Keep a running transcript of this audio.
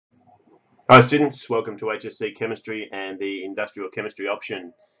Hi students, welcome to HSC Chemistry and the Industrial Chemistry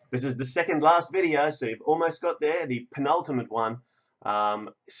option. This is the second last video, so you've almost got there, the penultimate one.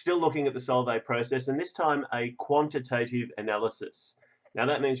 Still looking at the Solvay process, and this time a quantitative analysis. Now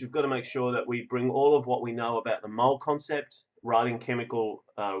that means we've got to make sure that we bring all of what we know about the mole concept, writing chemical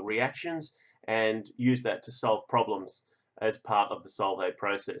reactions, and use that to solve problems as part of the Solvay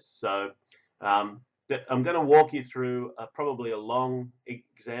process. So I'm going to walk you through probably a long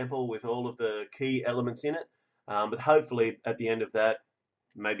example with all of the key elements in it, but hopefully at the end of that,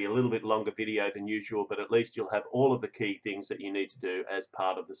 maybe a little bit longer video than usual, but at least you'll have all of the key things that you need to do as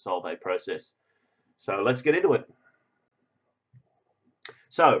part of the Solvay process. So let's get into it.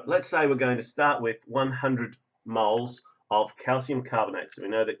 So let's say we're going to start with 100 moles of calcium carbonate. So we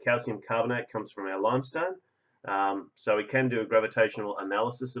know that calcium carbonate comes from our limestone. So we can do a gravitational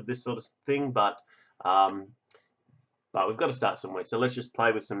analysis of this sort of thing, but we've got to start somewhere. So let's just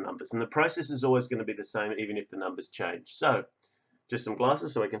play with some numbers. And the process is always going to be the same, even if the numbers change. So just some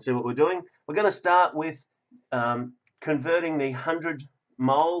glasses so we can see what we're doing. We're going to start with converting the 100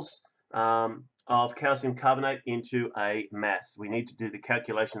 moles of calcium carbonate into a mass. We need to do the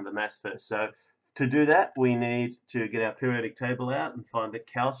calculation of the mass first. So to do that, we need to get our periodic table out and find that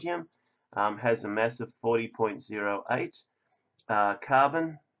calcium has a mass of 40.08.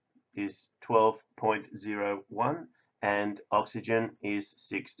 Carbon is 12.01 and oxygen is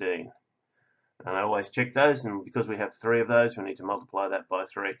 16. And I always check those, and because we have 3 of those, we need to multiply that by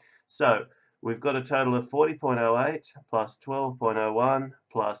 3. So we've got a total of 40.08 plus 12.01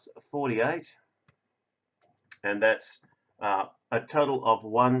 plus 48, and that's a total of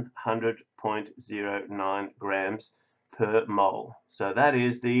 100.09 grams per mole. So that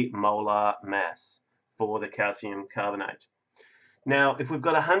is the molar mass for the calcium carbonate. Now, if we've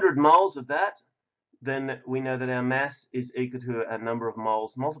got 100 moles of that, then we know that our mass is equal to a number of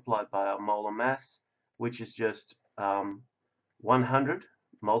moles multiplied by our molar mass, which is just 100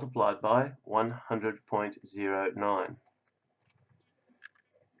 multiplied by 100.09.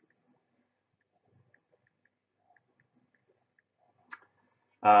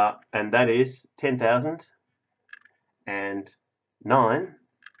 And that is 10,009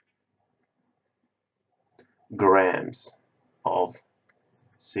 grams of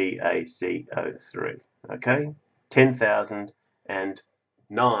CaCO3. Okay,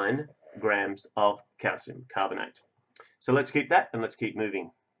 10,009 grams of calcium carbonate. So let's keep that and let's keep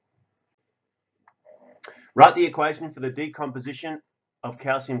moving. Write the equation for the decomposition of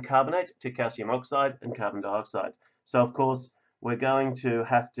calcium carbonate to calcium oxide and carbon dioxide. So of course we're going to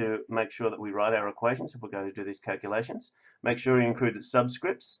have to make sure that we write our equations if we're going to do these calculations. Make sure you include the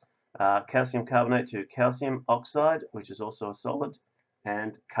subscripts, calcium carbonate to calcium oxide, which is also a solid,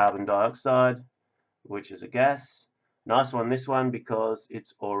 and carbon dioxide, which is a gas. Nice one, this one, because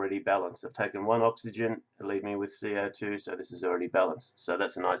it's already balanced. I've taken 1 oxygen, leave me with CO2, so this is already balanced. So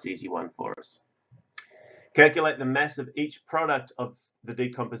that's a nice easy one for us. Calculate the mass of each product of the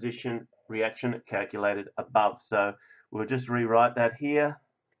decomposition reaction calculated above. So we'll just rewrite that here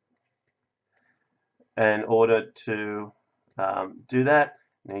in order to do that.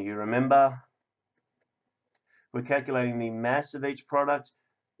 Now you remember, we're calculating the mass of each product.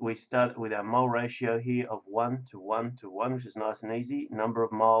 We start with our mole ratio here of 1 to 1 to 1, which is nice and easy. Number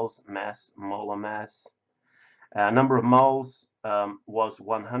of moles, mass, molar mass. Number of moles was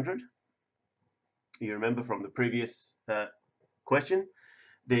 100. You remember from the previous question.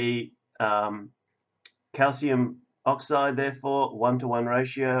 The calcium oxide, therefore, 1 to 1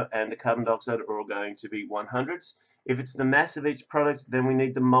 ratio, and the carbon dioxide are all going to be 100s. If it's the mass of each product, then we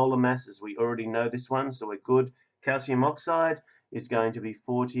need the molar masses. We already know this one, so we're good. Calcium oxide is going to be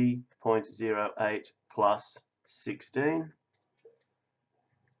 40.08 plus 16.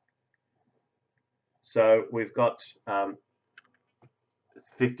 So we've got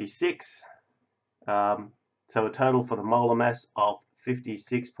 56. So a total for the molar mass of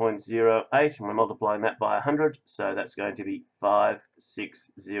 56.08, and we're multiplying that by 100, so that's going to be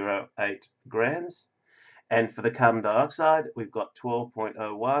 5608 grams. And for the carbon dioxide, we've got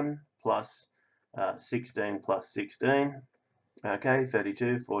 12.01 plus 16 plus 16, okay,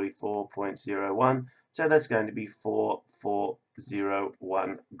 32, 44.01, so that's going to be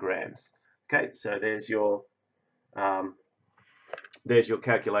 4401 grams. Okay, so there's your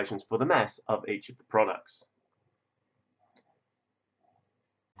calculations for the mass of each of the products.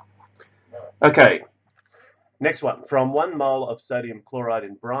 Okay, next one. From 1 mole of sodium chloride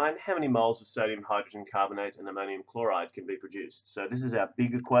in brine, how many moles of sodium hydrogen carbonate and ammonium chloride can be produced? So this is our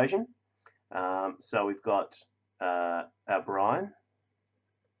big equation. So we've got our brine,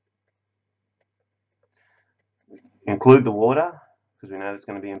 include the water, because we know that's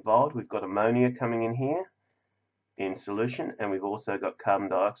going to be involved. We've got ammonia coming in here in solution, and we've also got carbon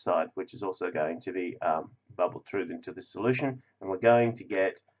dioxide, which is also going to be bubbled through into the solution, and we're going to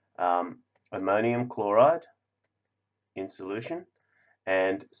get ammonium chloride in solution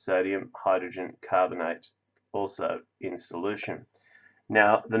and sodium hydrogen carbonate also in solution.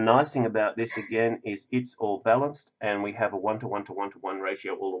 Now, the nice thing about this again is it's all balanced, and we have a 1:1 to 1:1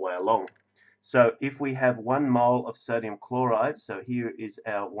 ratio all the way along. So if we have 1 mole of sodium chloride, so here is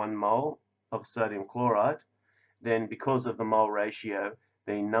our 1 mole of sodium chloride, then because of the mole ratio,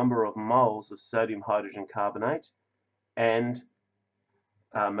 the number of moles of sodium hydrogen carbonate and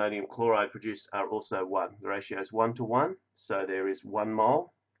ammonium chloride produced are also 1. The ratio is 1:1, so there is 1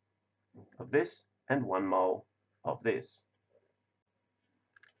 mole of this and 1 mole of this.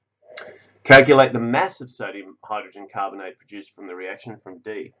 Calculate the mass of sodium hydrogen carbonate produced from the reaction from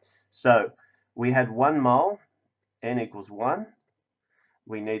D. So we had 1 mole, N equals 1.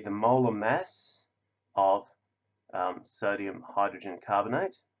 We need the molar mass of sodium hydrogen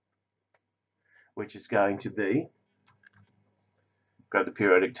carbonate, which is going to be, grab the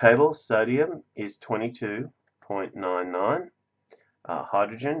periodic table, sodium is 22.99,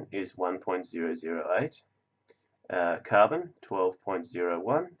 hydrogen is 1.008, carbon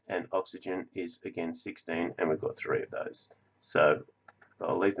 12.01, and oxygen is again 16, and we've got 3 of those. So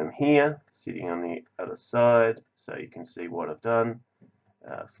I'll leave them here, sitting on the other side, so you can see what I've done.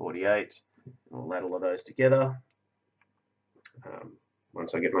 48, I'll add all of those together.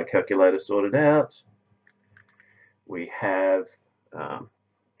 Once I get my calculator sorted out, we have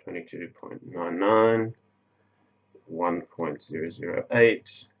 22.99,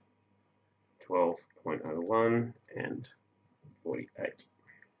 1.008, 12.01, and 48.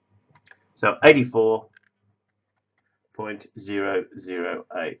 So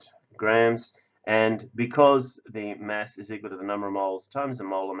 84.008 grams. And because the mass is equal to the number of moles times the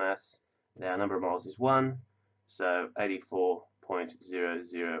molar mass, our number of moles is 1, so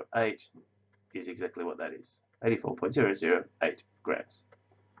 84.008 is exactly what that is, 84.008 grams.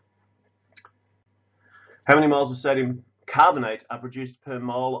 How many moles of sodium carbonate are produced per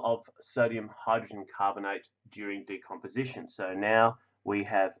mole of sodium hydrogen carbonate during decomposition? So now we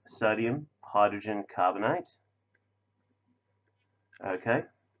have sodium hydrogen carbonate, okay,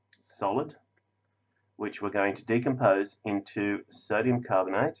 solid, which we're going to decompose into sodium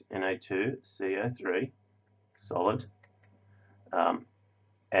carbonate, Na2CO3, solid,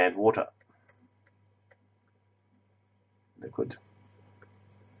 and water, liquid.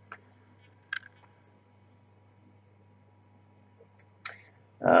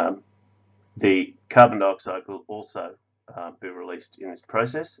 The carbon dioxide will also be released in this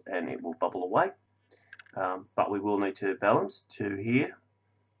process, and it will bubble away, but we will need to balance 2 here,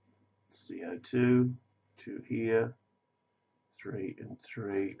 CO2, 2 here, 3 and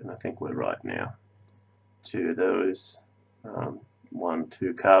 3, and I think we're right now. 2 of those, 1,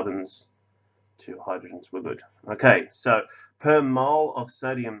 2 carbons, 2 hydrogens, we're good. Okay, so per mole of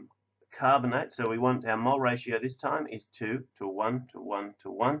sodium carbonate, so we want our mole ratio this time is 2 to 1 to 1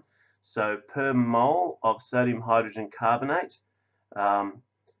 to 1. So per mole of sodium hydrogen carbonate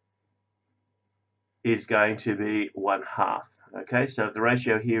is going to be 1/2. Okay, so if the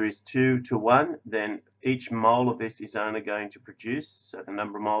ratio here is 2 to 1, then each mole of this is only going to produce, so the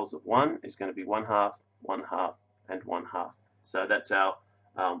number of moles of 1 is going to be 1/2, 1/2, and 1/2. So that's our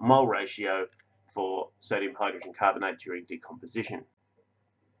mole ratio for sodium hydrogen carbonate during decomposition.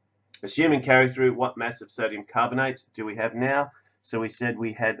 Assuming carry through, what mass of sodium carbonate do we have now? So we said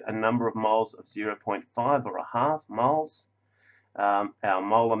we had a number of moles of 0.5 or 1/2 moles. Our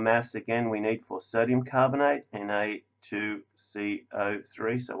molar mass again we need for sodium carbonate,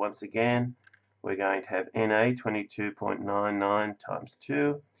 Na2CO3. So once again, we're going to have Na 22.99 times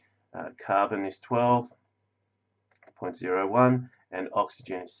 2, carbon is 12.01, and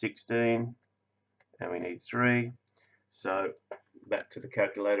oxygen is 16, and we need 3. So back to the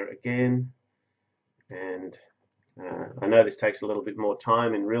calculator again, and I know this takes a little bit more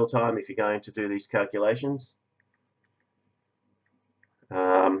time in real time if you're going to do these calculations,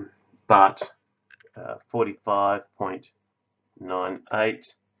 but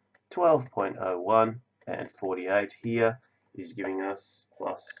 45.98, 12.01, and 48 here is giving us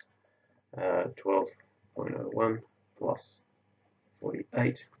plus 12.01 plus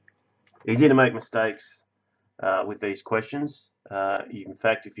 48. Easy to make mistakes with these questions. In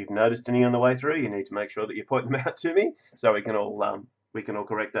fact, if you've noticed any on the way through, you need to make sure that you point them out to me so we can all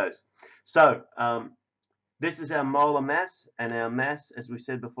correct those. So this is our molar mass, and our mass, as we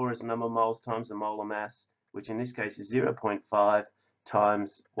said before, is the number of moles times the molar mass, which in this case is 0.5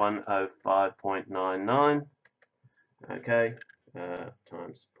 times 105.99. Okay,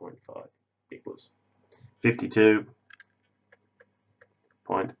 times 0.5 equals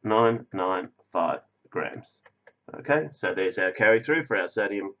 52.995 grams. Okay, so there's our carry through for our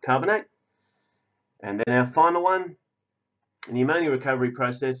sodium carbonate. And then our final one, in the ammonia recovery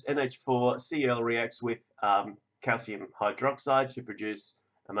process, NH4Cl reacts with calcium hydroxide to produce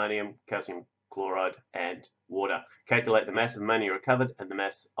ammonium, calcium chloride, and water. Calculate the mass of ammonia recovered and the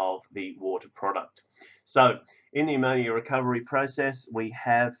mass of the water product. So in the ammonia recovery process, we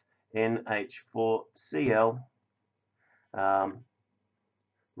have NH4Cl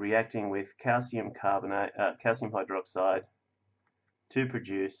reacting with calcium carbonate, calcium hydroxide to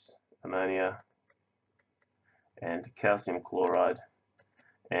produce ammonia and calcium chloride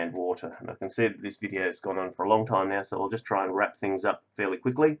and water. And I can see that this video has gone on for a long time now, so I'll just try and wrap things up fairly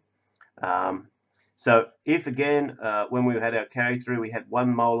quickly. So if again, when we had our carry through, we had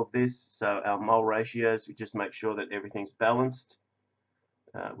 1 mole of this, so our mole ratios, we just make sure that everything's balanced,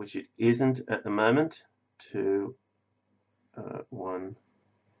 which it isn't at the moment. 2, 1,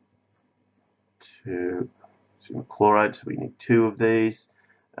 2, chloride, so we need 2 of these.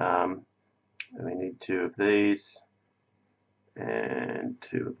 And we need 2 of these and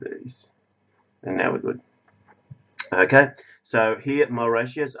 2 of these, and now we're good. Okay, so here mole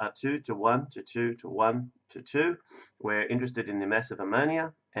ratios are 2 to 1 to 2 to 1 to 2. We're interested in the mass of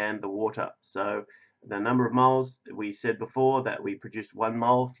ammonia and the water. So the number of moles, we said before that we produced 1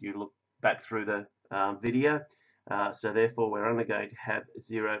 mole if you look back through the video. So therefore we're only going to have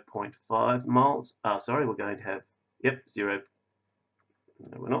 0.5 moles. Sorry, we're going to have, yep, 0.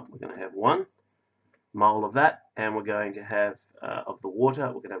 No, we're not. We're going to have 1 mole of that, and we're going to have of the water,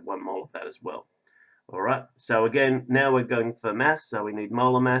 we're going to have 1 mole of that as well. All right, so again, now we're going for mass, so we need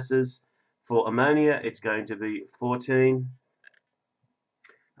molar masses. For ammonia, it's going to be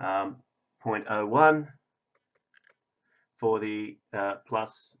 14.01 for the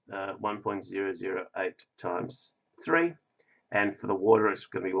plus 1.008 times 3, and for the water, it's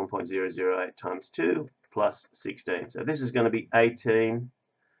going to be 1.008 times 2 plus 16. So this is going to be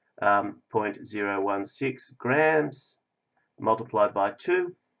 18.016 grams multiplied by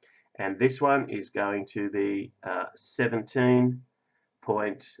 2, and this one is going to be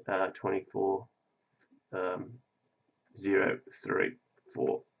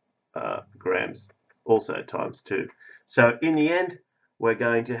 17.24034 grams, also times 2. So in the end, we're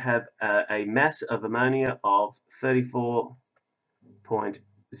going to have a mass of ammonia of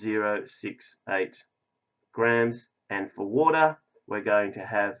 34.068 grams, and for water, we're going to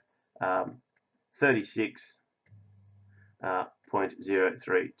have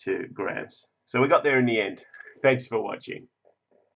 36.032 grams. So we got there in the end. Thanks for watching.